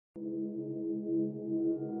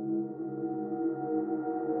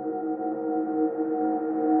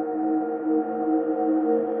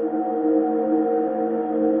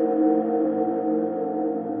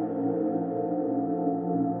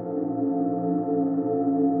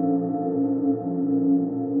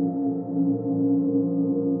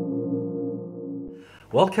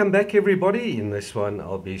Welcome back everybody. In this one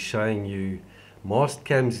I'll be showing you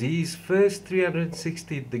Mastcam-Z's first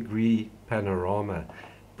 360-degree panorama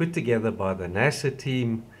put together by the NASA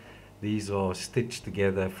team. These are stitched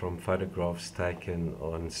together from photographs taken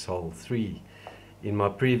on Sol 3. In my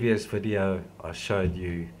previous video I showed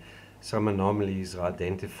you some anomalies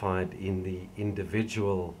identified in the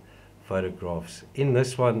individual photographs. In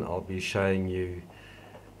this one I'll be showing you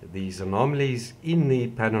these anomalies in the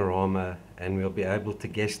panorama, and we'll be able to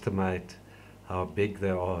guesstimate how big they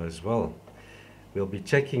are as well. We'll be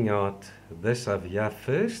checking out this over here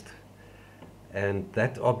first, and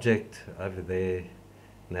that object over there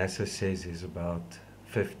NASA says is about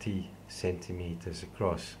 50 centimeters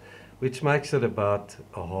across, which makes it about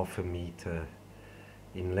a half a meter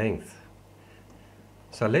in length.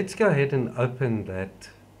 So let's go ahead and open that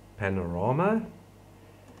panorama,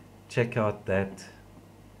 check out that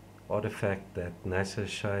artifact that NASA is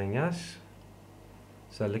showing us.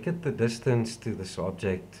 So look at the distance to this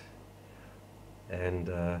object, and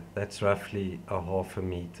that's roughly a half a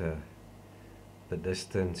meter, the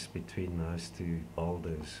distance between those two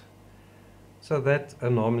boulders. So that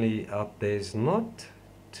anomaly out there is not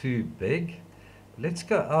too big. Let's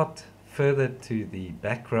go out further to the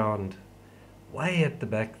background, way at the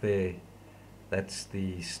back there. That's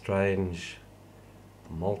the strange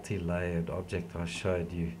multi-layered object I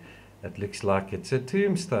showed you. It looks like it's a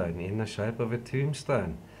tombstone, in the shape of a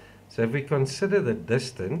tombstone. So if we consider the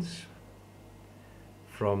distance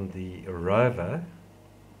from the rover,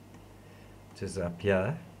 which is up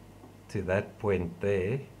here, to that point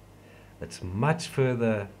there, it's much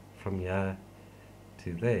further from here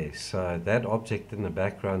to there. So that object in the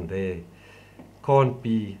background there can't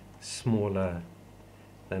be smaller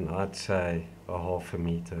than, I'd say, a half a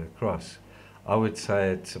meter across. I would say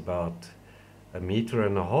it's about 1.5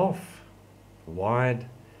 meters wide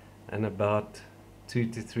and about 2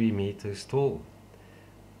 to 3 meters tall,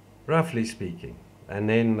 roughly speaking. And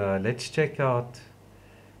then let's check out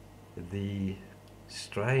the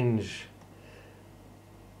strange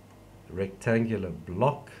rectangular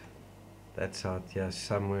block that's out here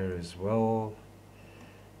somewhere as well.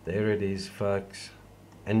 There it is, folks,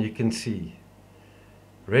 and you can see,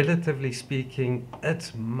 relatively speaking,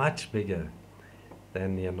 it's much bigger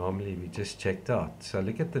than the anomaly we just checked out. So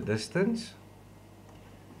look at the distance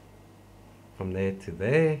from there to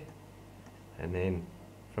there, and then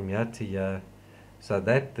from here to here. So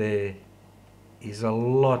that there is a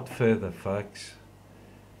lot further, folks.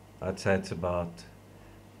 I'd say it's about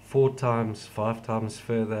 4 times, 5 times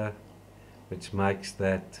further, which makes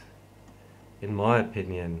that, in my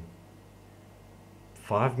opinion,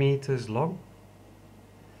 5 meters long.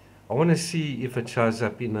 I want to see if it shows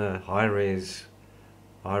up in a high-res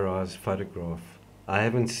photograph. I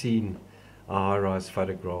haven't seen a high-res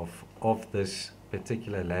photograph of this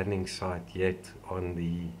particular landing site yet on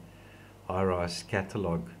the high-res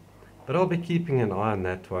catalog, but I'll be keeping an eye on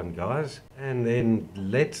that one, guys. And then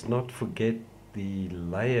let's not forget the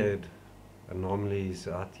layered anomalies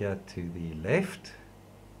out here to the left.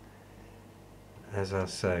 As I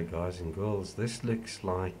say, guys and girls, this looks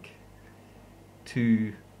like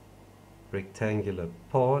 2 rectangular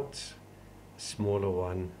parts, smaller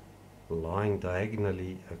one lying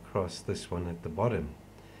diagonally across this one at the bottom.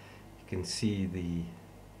 You can see the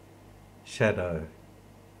shadow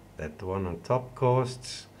that the one on top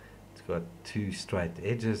casts. It's got 2 straight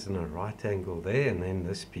edges and a right angle there, and then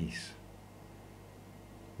this piece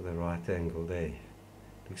with a right angle there.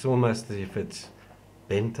 Looks almost as if it's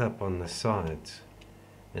bent up on the sides,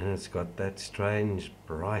 and it's got that strange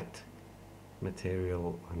bright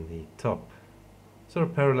material on the top, sort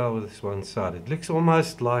of parallel with this one side. It looks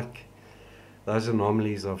almost like those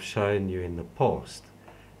anomalies I've shown you in the past,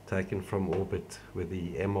 taken from orbit with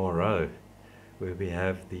the MRO, where we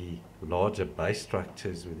have the larger base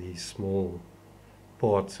structures with these small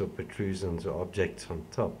parts or protrusions or objects on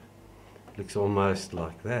top. It looks almost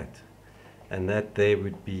like that. And that there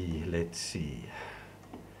would be, let's see,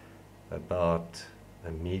 about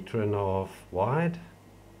 1.5 meters wide,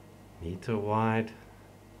 meter wide,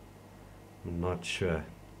 I'm not sure.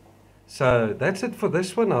 So that's it for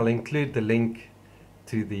this one. I'll include the link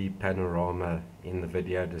to the panorama in the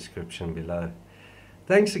video description below.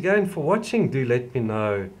 Thanks again for watching. Do let me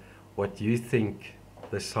know what you think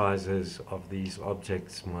the sizes of these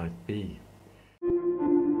objects might be.